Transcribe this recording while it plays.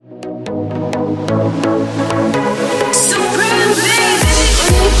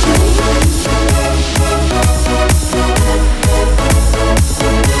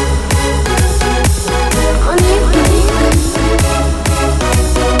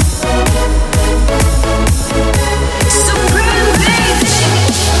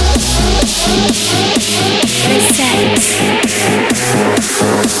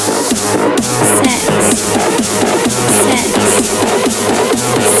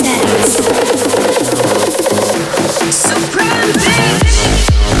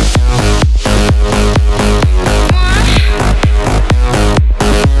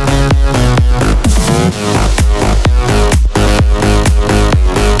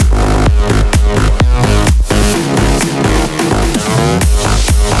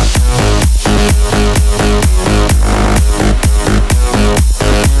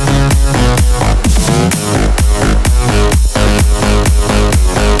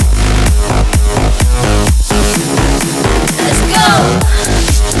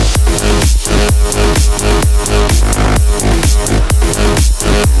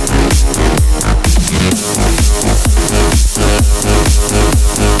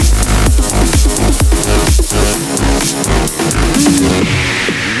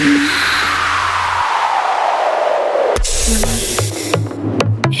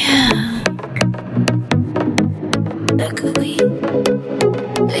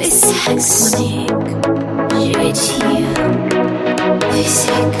Monique, je vais dire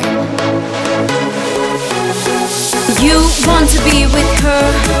physique. You want to be with her.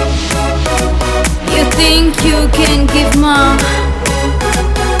 You think you can give more.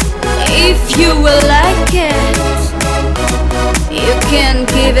 If you will like it, you can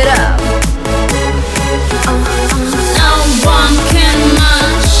give it up.